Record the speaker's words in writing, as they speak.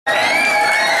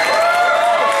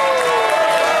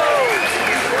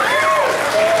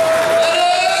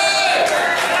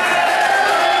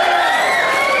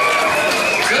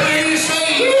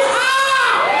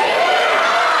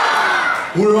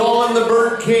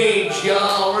cage,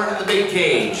 y'all. We're in the big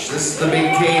cage. This is the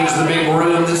big cage, the big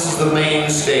room. This is the main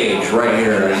stage right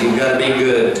here. You've got to be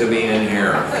good to be in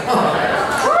here.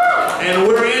 And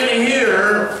we're in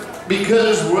here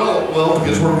because, well,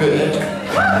 because we're good.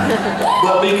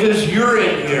 But because you're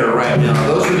in here right now.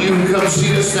 Those of you who come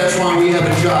see us, that's why we have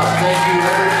a job. Thank you,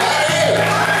 everybody.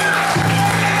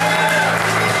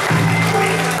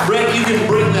 Brett, you can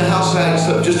bring the house acts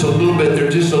up just a little bit. They're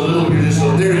just a little, you're just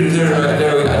a, there, right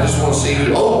there. I just want to see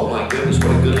you. Oh my goodness,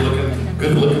 what a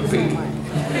good looking feet.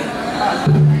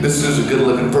 This is a good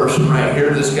looking person right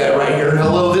here. This guy right here.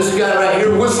 Hello, this guy right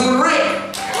here. Whistling Rick.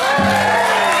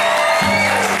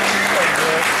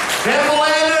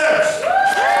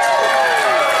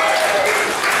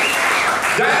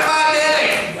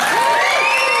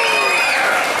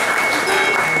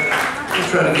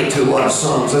 Trying to get to a lot of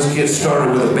songs. Let's get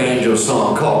started with a banjo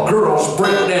song called Girls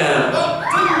Break Down.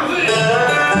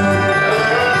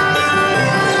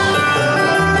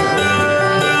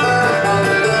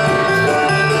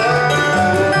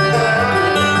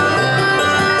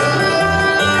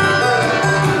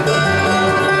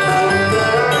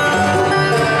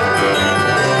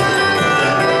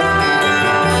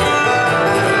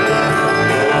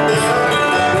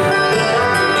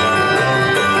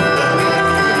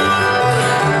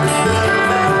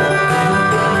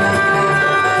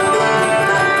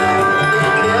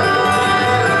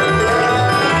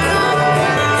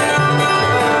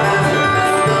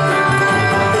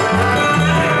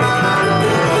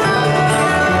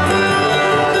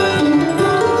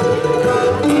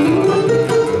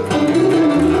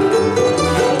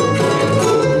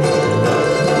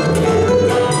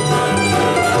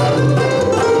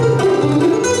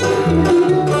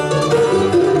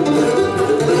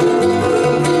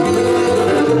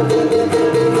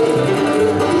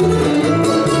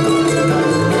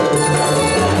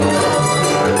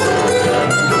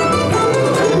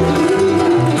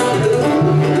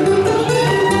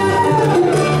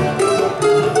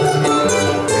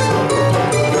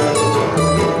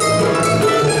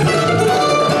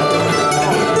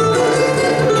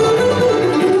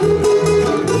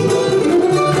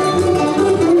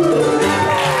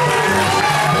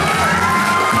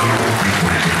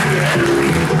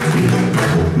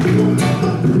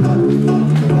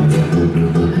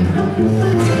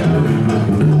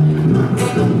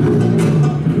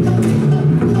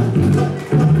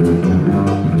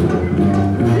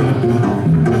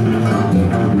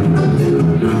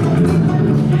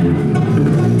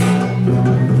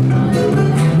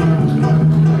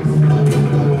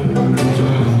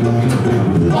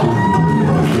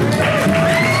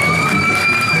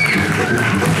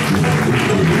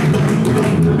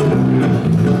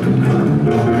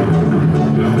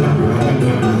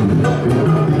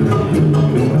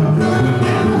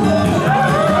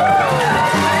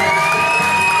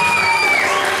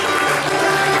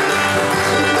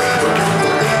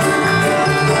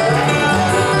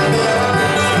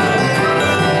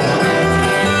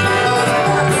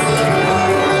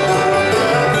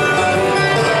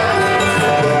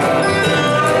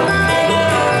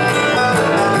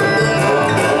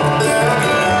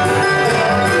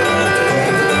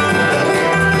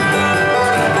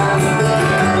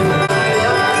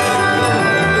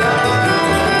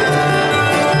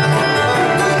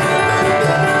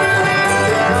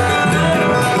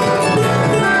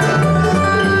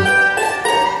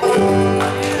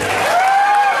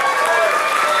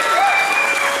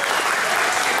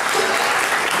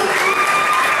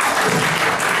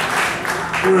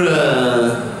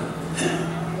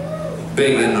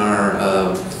 Big in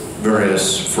our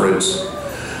various fruits.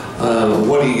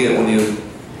 What do you get when you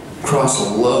cross a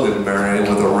loganberry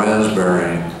with a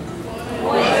raspberry?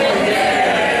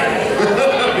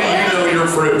 You know your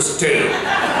fruits too.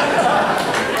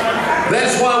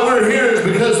 That's why we're here, is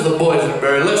because of the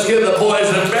boysenberry. Let's give the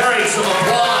boysenberry some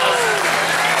applause.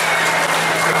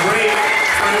 It's a great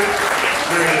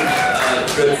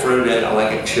fruit, good fruit. I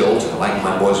like it chilled. I like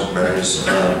my boysenberries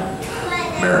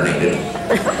marinated.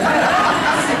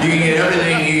 You can get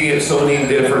everything. You can get so many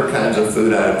different kinds of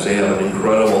food items. They have an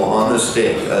incredible on the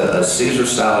stick, a Caesar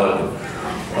salad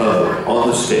on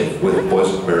the stick with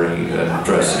boysenberry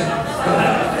dressing.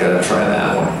 Gotta try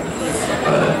that one.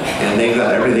 And they've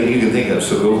got everything you can think of.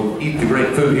 So go eat the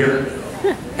great food here.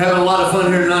 Having a lot of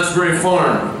fun here at Knott's Berry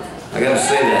Farm. I gotta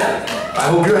say that. I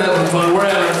hope you're having fun. We're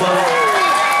having fun.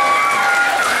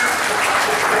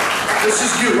 Let's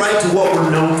just get right to what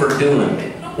we're known for doing.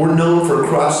 We're known for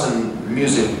crossing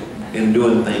music and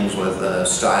doing things with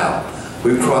style.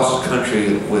 We've crossed the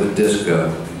country with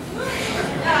disco.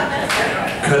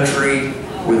 Country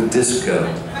with disco.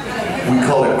 We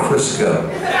call it Cr-isco.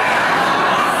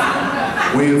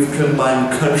 We've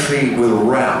combined country with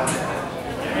rap,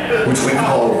 which we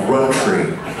call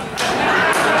R-untry.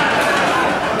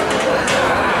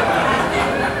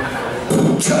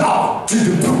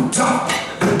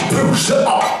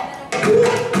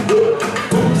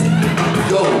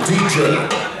 Yo, DJ.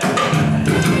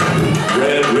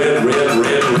 Red, red, red,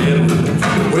 red, red.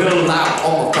 We're live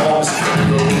on the farms.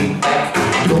 Back.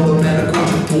 You're the medical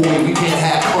boy. We can't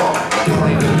have fun.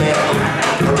 Burning the bed.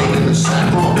 Burning in the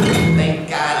saffron. Thank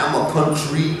God I'm a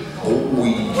country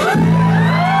boy.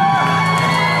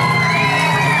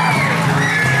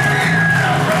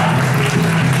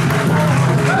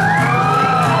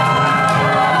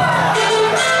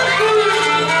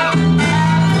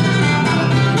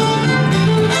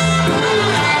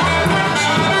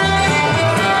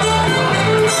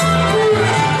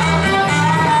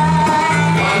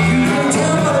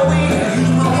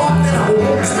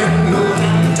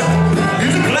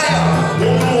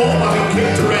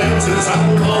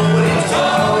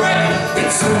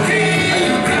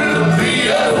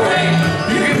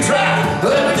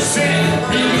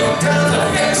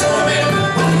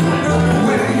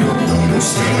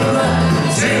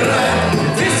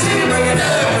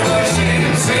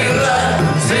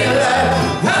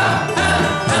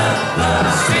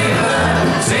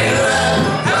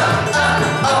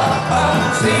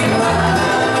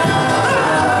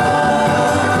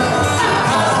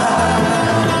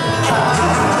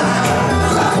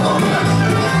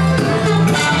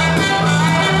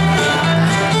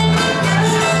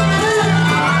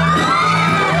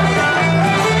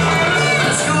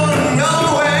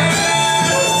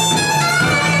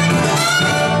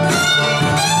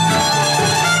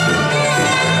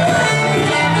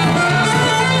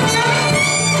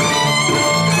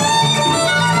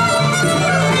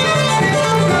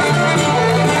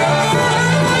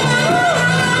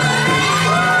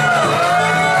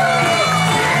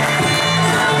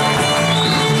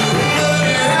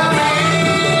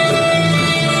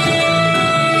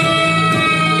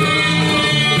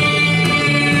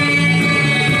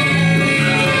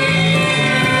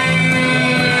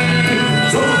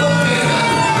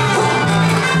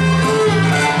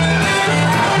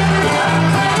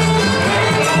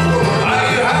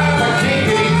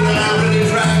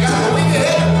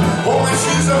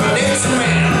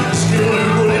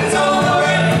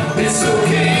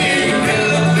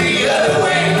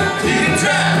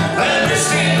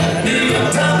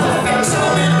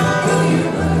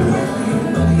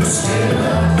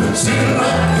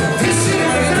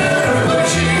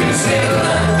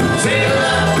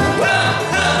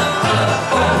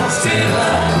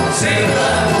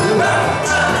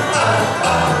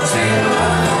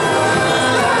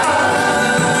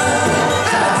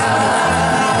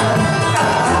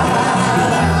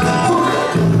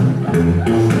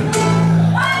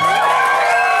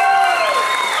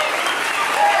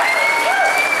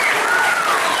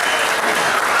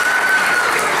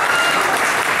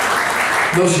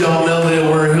 Most of y'all know that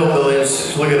we're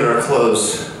hillbillies. Look at our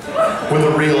clothes. We're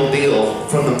the real deal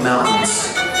from the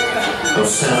mountains of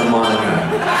Santa Monica.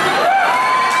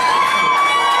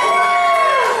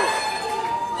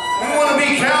 We want to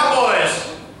be cowboys.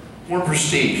 We're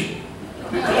prestige.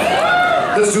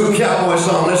 Let's do a cowboy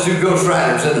song. Let's do Ghost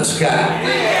Riders in the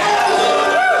Sky.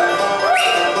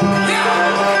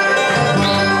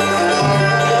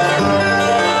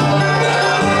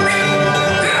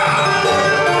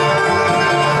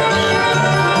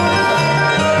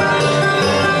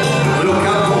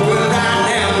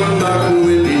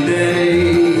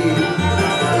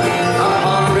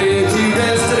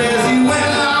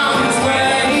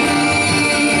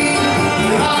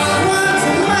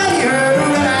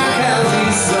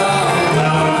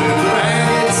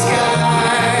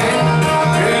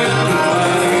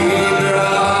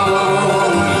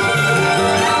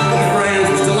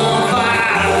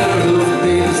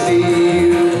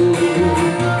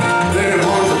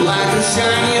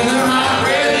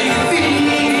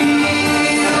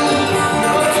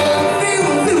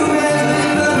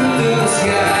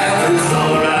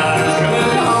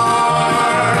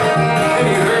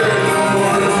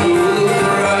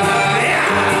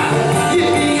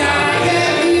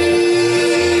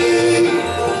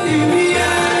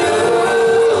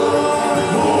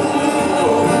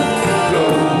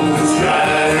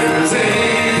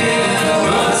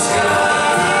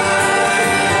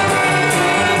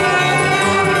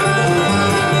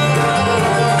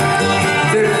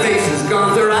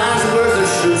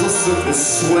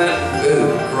 Sweat,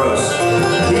 ooh, gross.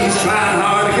 He's trying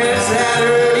hard to catch that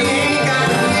herd, he ain't got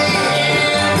to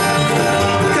win.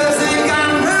 Because they've got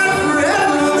him right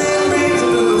forever, they'll reach to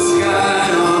the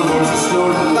sky on horses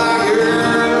snorting like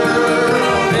her.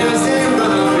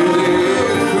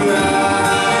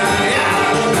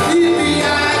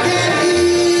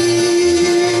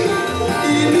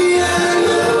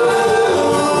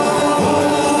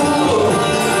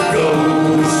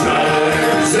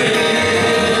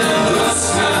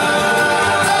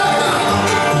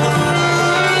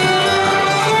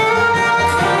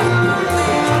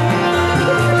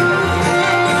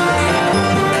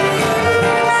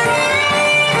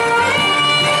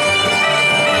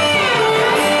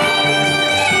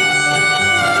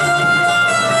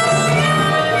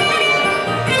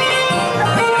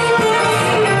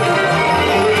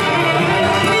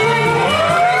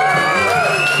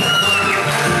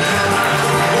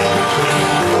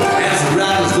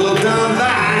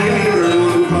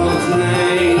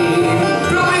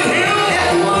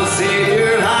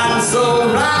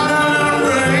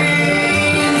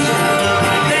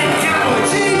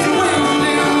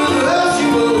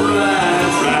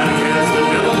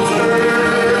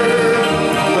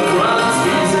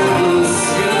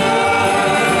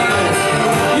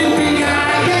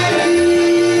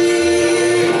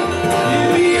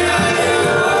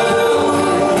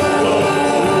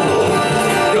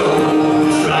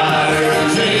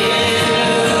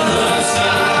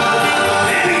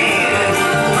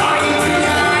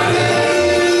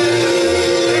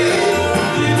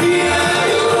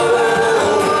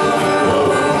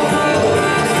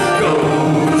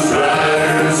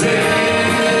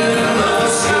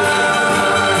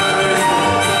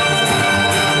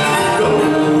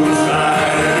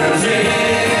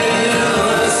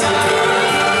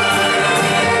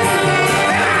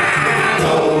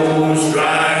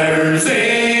 stars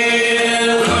in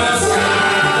the sky.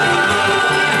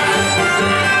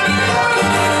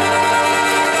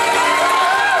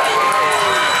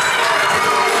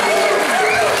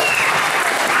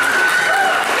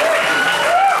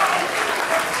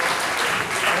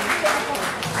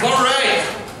 All right,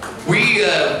 we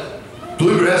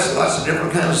bluegrass, lots of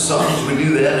different kinds of songs. We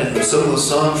do that, and some of the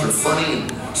songs are funny,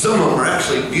 and some of them are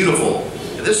actually beautiful.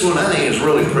 And this one I think is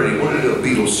really pretty. We're gonna do a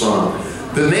Beatles song.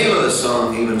 The name of the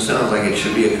song even sounds like it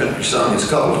should be a country song. It's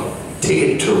called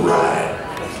Ticket to Ride.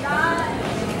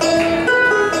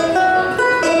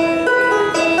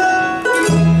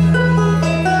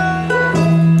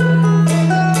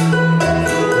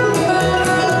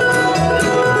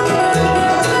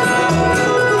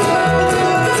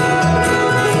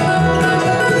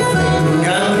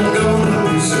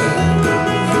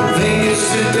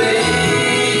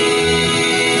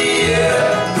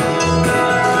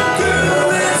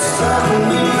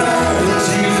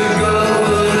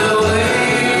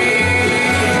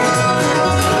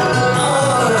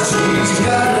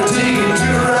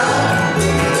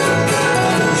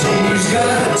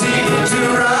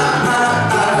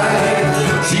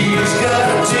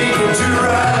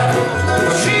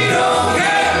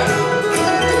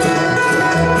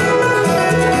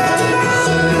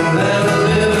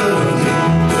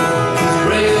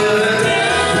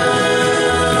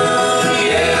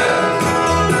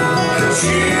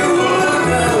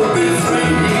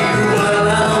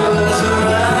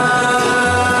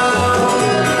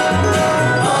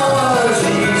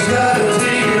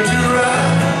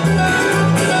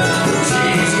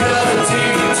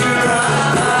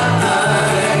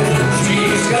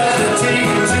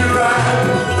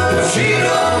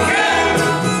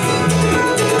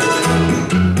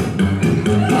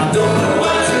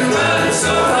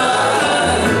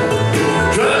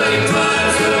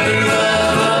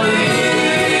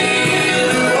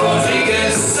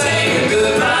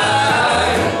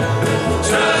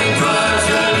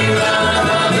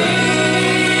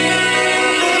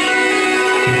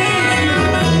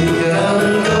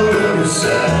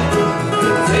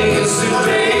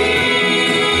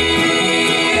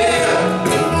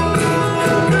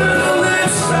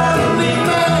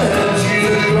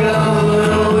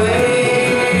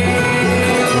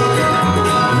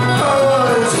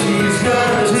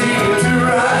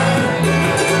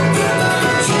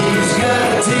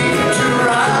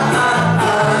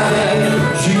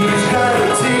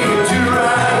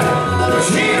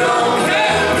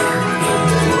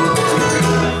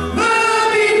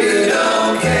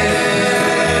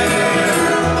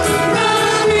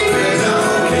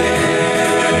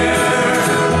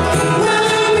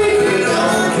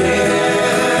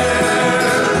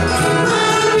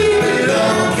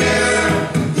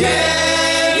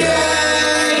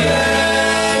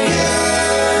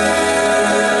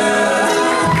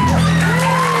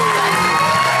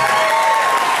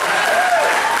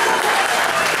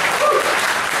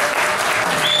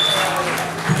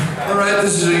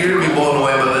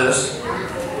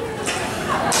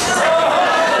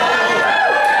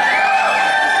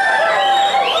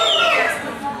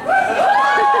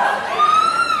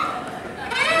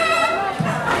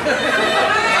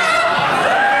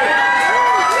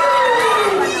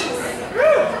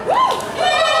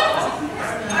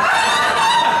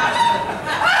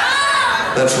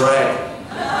 That's right.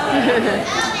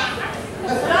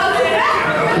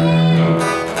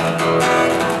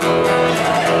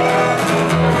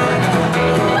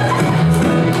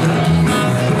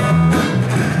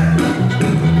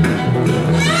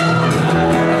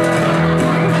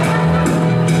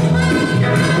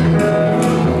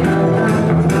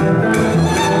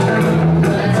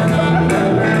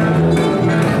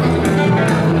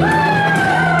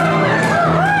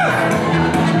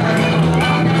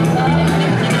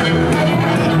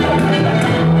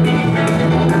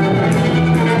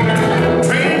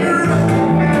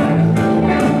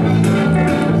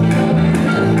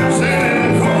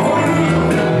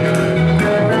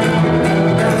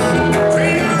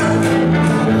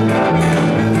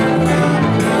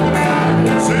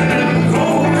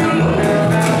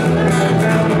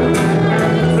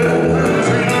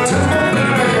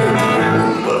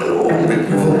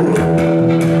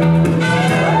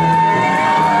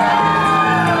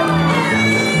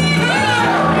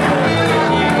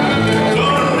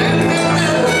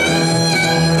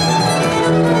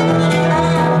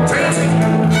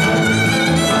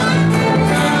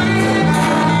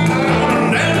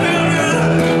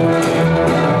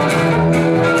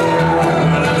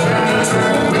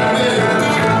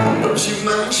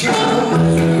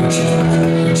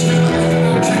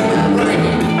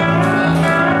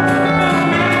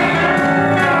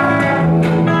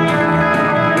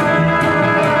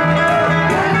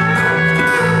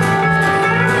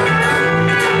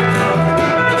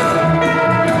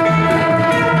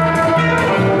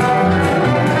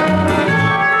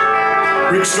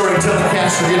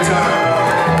 Telecaster guitar.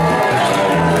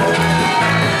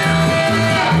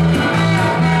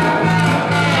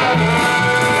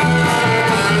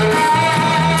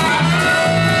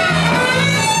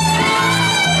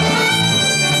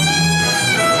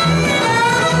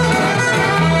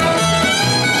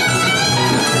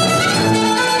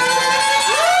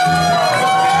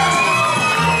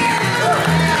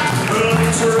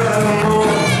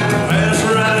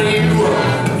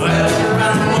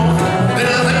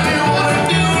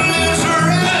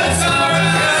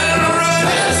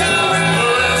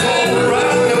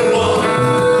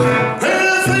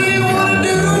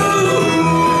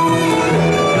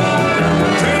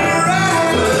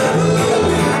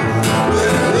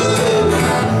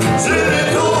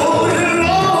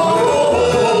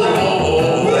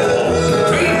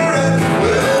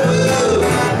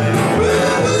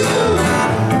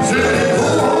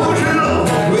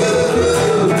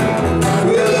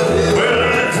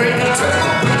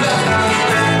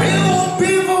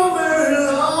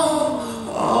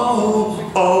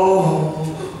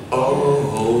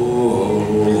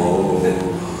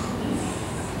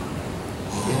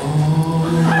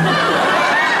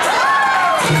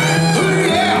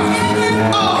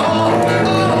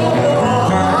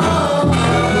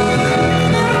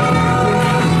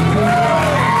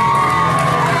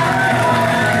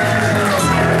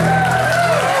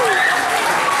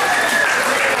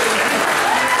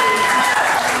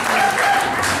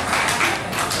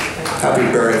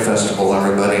 Hillbillies Festival,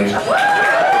 everybody.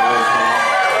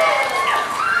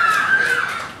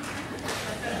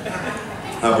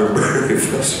 Hillbillies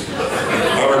Festival.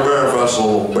 Hillbillies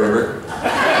Festival, baby.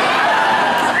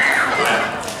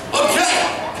 Okay.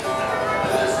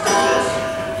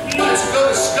 Let's go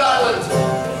to Scotland.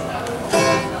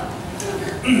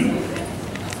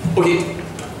 Okay.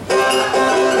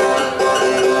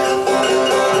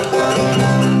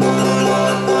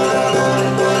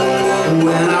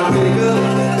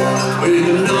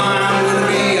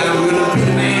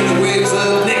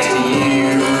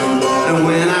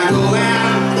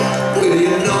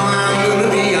 You know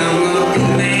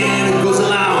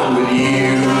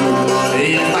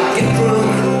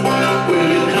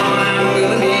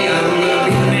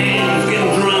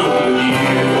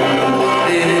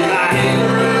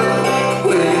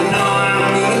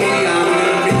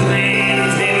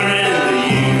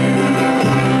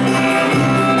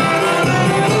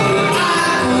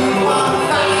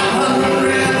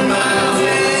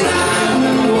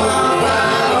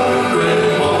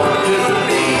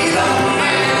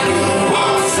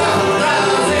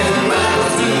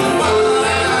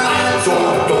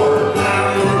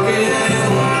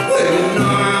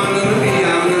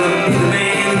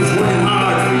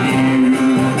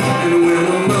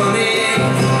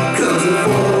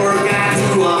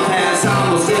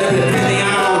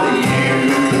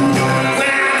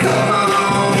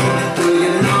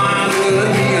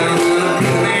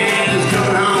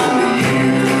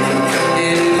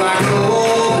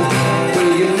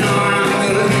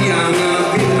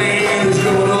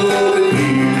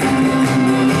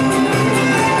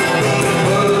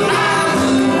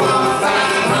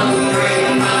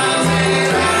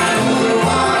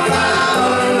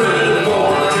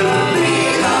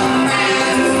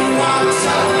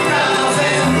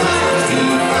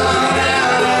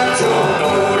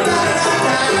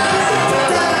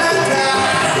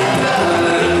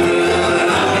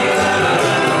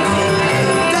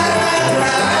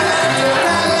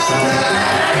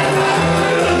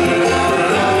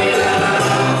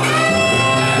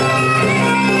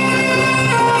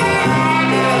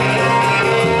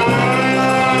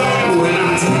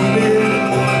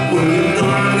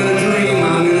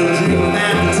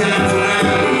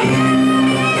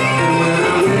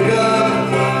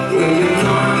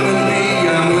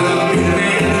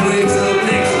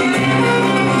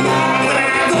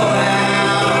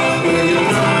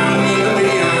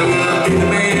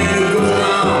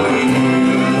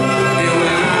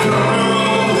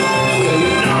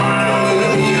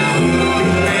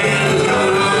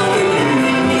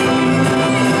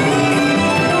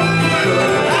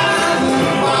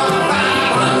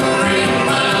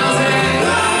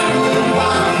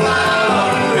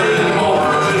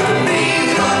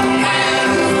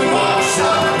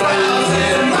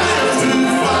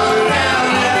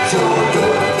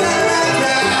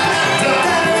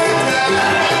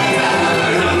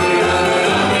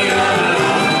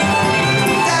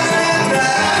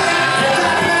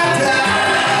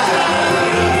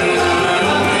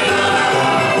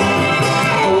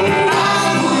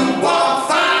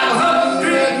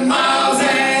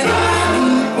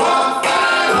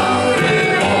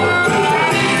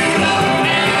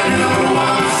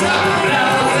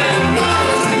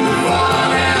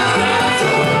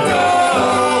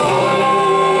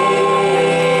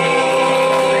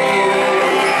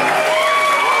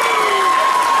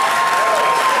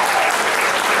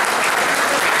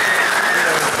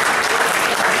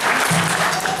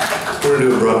We're gonna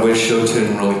do a Broadway show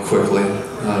tune really quickly.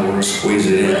 We're gonna squeeze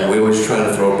it in. We always try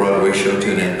to throw a Broadway show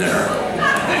tune in there.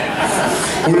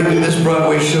 We're gonna do this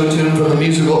Broadway show tune from the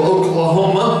musical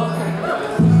Oklahoma.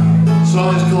 The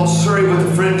song is called Surrey with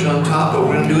the Fringe on top, but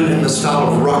we're gonna do it in the style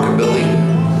of rockabilly.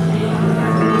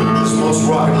 Because most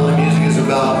rockabilly music is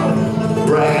about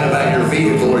bragging about your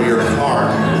vehicle or your car.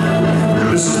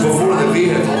 This is before the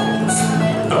vehicle.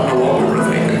 I don't know what we were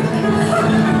thinking.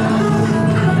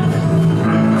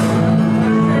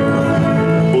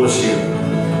 Bless you.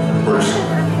 First.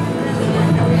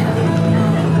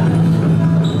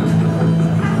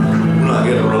 We're not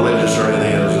getting religious or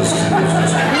anything. It's just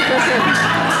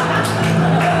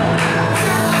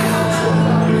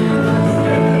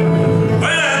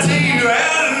when I take you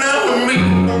out and out with me,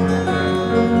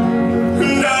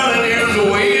 darling, here's the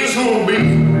way it's gonna be.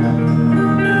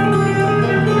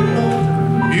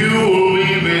 You will be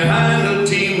behind a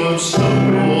team of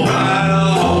snow-white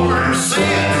horses.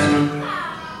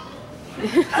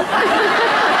 I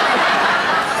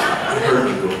heard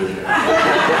you go there.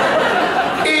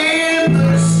 In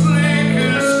the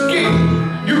slickest skin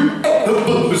you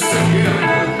ever seen.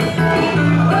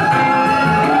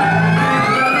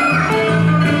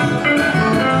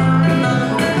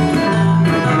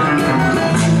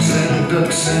 Chicks and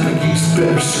ducks and geese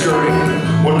better scurry.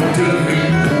 Wanna take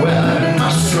you out in my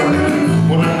Surrey.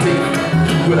 Wanna take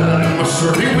you out in my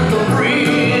Surrey with the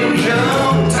Fringe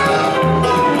on top.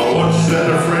 Watch that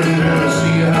a friend and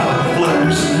see how it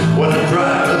flares when I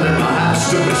drive and then my eyes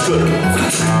stupid stutter.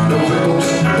 Those are books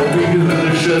will be in the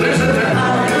shutters and the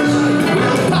eyes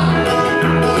will pop.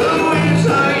 The ways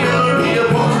I yell be a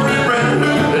poker and brand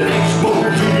that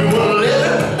expose you a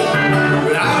letter.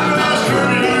 But I'm not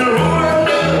turning in the roar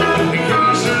in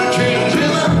case of change in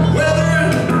the weather.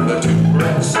 The two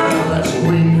breaths that's a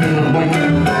wing and a blink.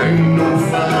 Ain't no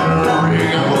fire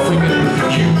ring. I'm thinking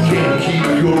you can't keep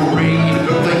your ring.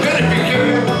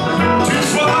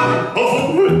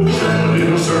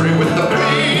 Surrey with the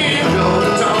Fringe on the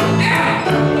top.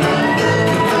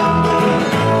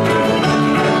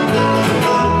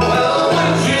 Well,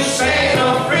 what you say the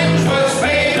Fringe was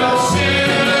made of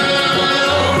silk?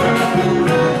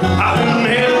 I wouldn't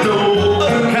have no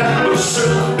other kind of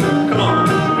silk. Come on.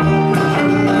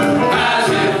 Has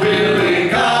it really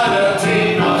got a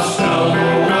team of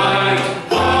snow-white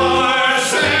horses?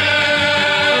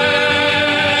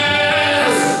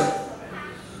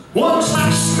 One's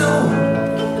like snow,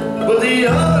 but the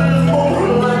other is more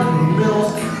like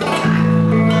milk.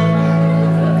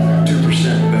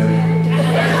 2%, baby.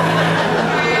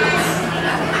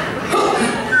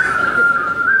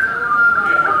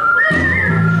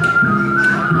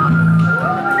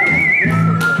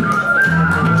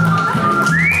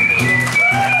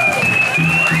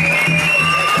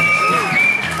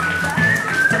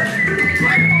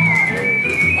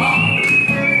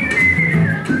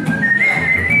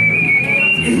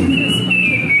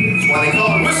 That's why they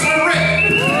call it Whistling Rick.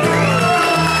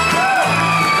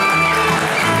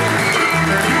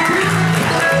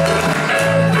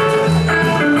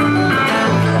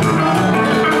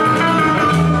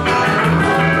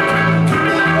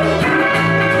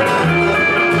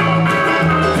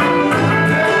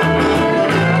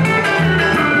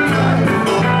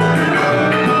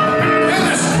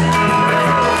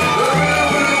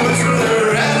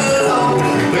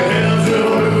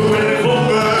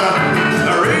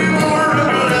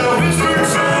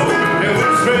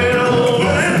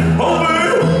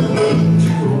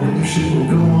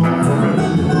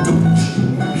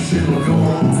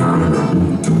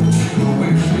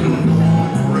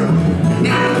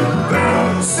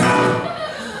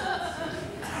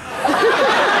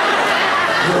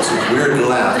 That's a weird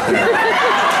laugh there.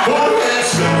 Oh,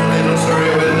 that's a little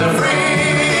Surrey with the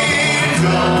Fringe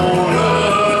on the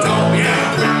top, yeah.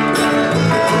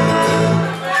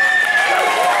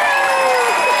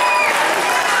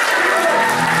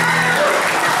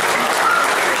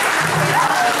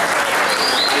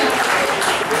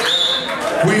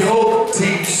 We hope to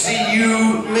see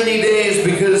you many days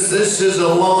because this is a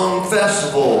long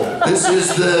festival. This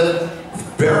is the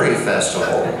Berry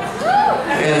Festival.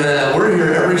 And we're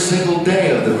here every single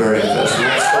day of the Berry Festival.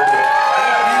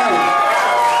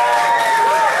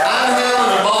 I'm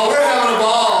having a ball. We're having a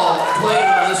ball playing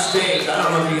on this stage. I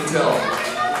don't know if you can tell.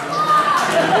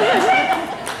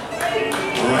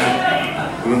 All right.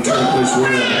 I'm going to turn this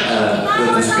one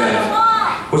with this guy.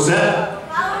 What's that?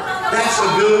 That's a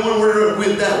good one.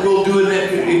 We'll do it.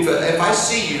 If I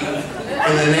see you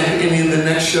in the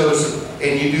next shows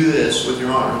and you do this with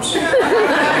your arms,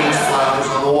 that means flowers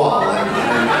on the wall. And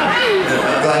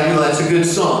I'm glad you. That's a good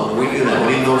song. We do that.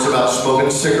 We know it's about smoking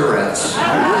cigarettes.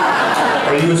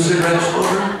 Are you a cigarette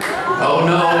smoker? Oh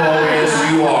no, oh yes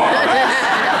you are.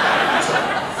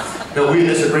 No,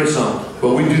 that's a great song.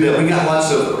 But we do that, we got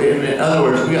lots of, in other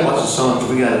words, we got lots of songs,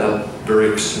 we got a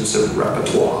very extensive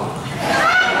repertoire.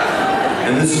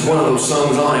 And this is one of those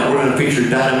songs on it. We're going to feature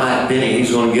Dynamite Benny.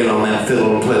 He's going to get on that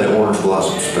fiddle and play the Orange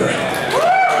Blossom Special.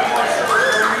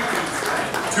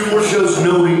 2 more shows,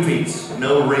 no repeats.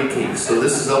 No repeats. So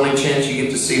this is the only chance you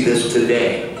get to see this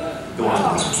today. The Orange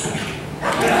Blossom Special.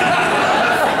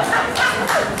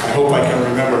 I hope I can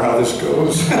remember how this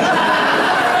goes.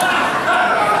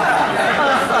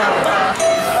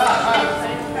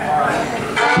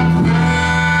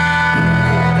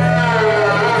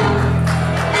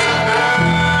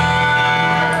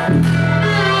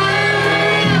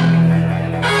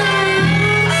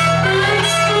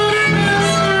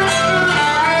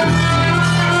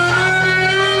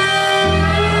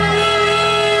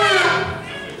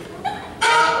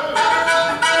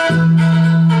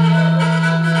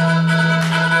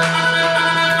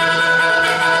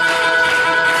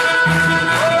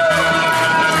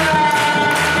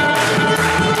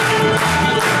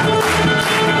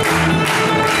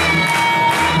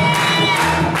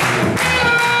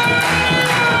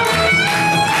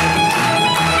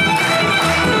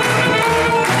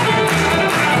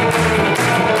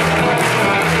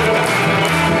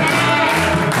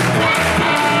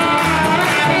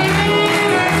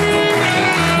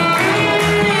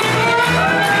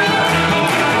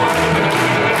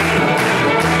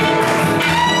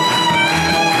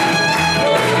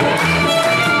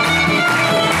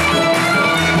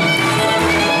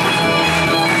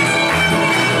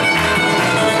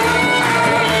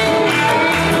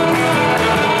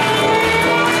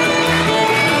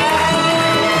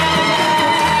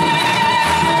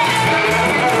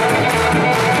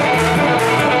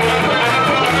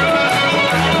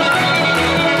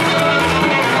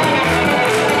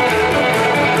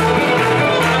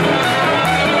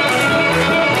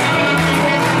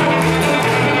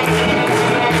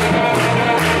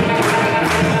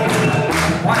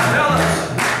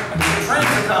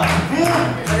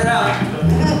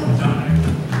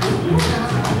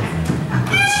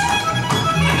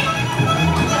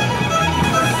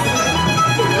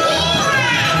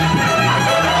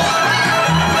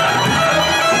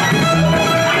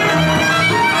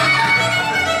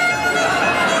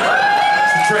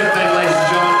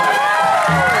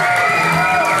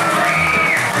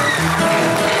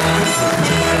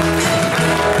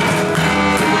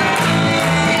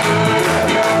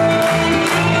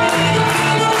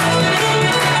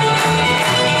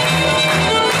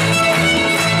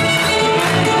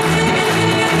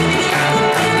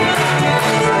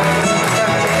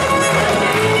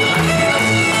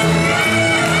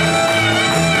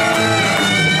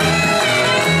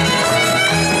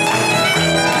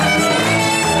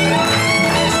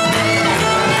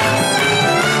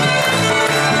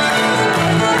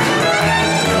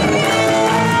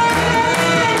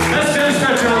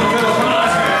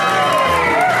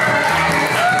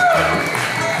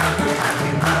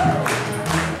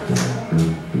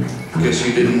 Guess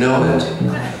you didn't know it,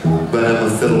 but I'm a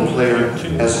fiddle player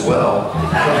as well.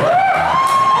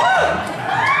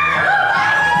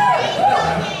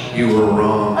 You were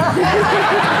wrong.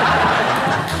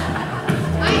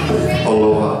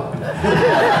 Aloha.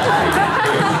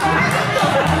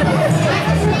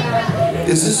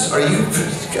 Is this, are you,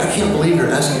 I can't believe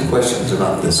you're asking questions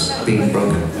about this being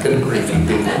broken. Good grief, you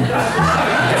people.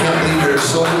 I can't believe you're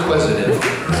so inquisitive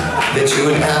that you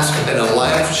would ask in a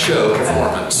live show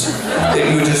performance that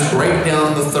you would just break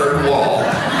down the third wall,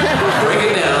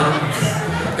 break it down,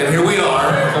 and here we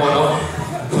are going, oh,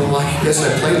 well, I guess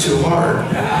I played too hard.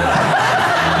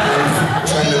 I'm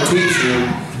trying to teach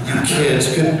you, you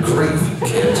kids, good grief, you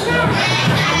kids.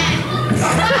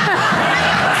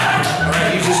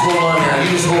 Alright, you just hold on now,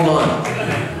 you just hold on.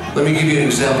 Let me give you an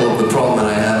example of the problem that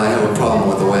I have. I have a problem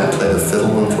with the way I play the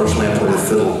fiddle. Unfortunately, I play the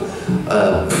fiddle.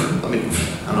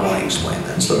 I don't know how to explain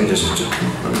that. So let me just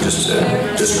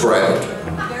describe it.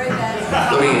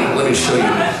 Let me show you.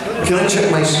 Can I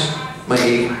check my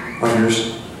A on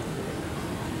yours?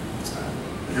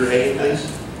 Your A, please.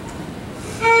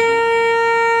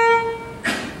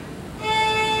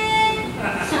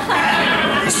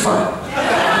 It's fine.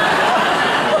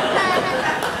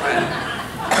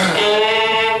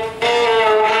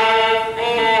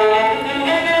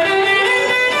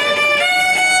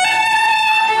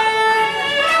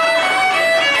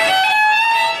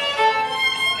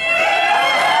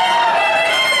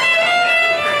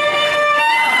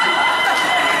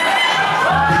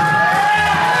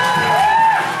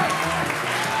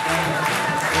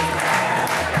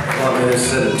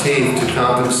 Set of tape to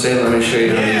compensate. Let me show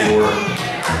you how these work.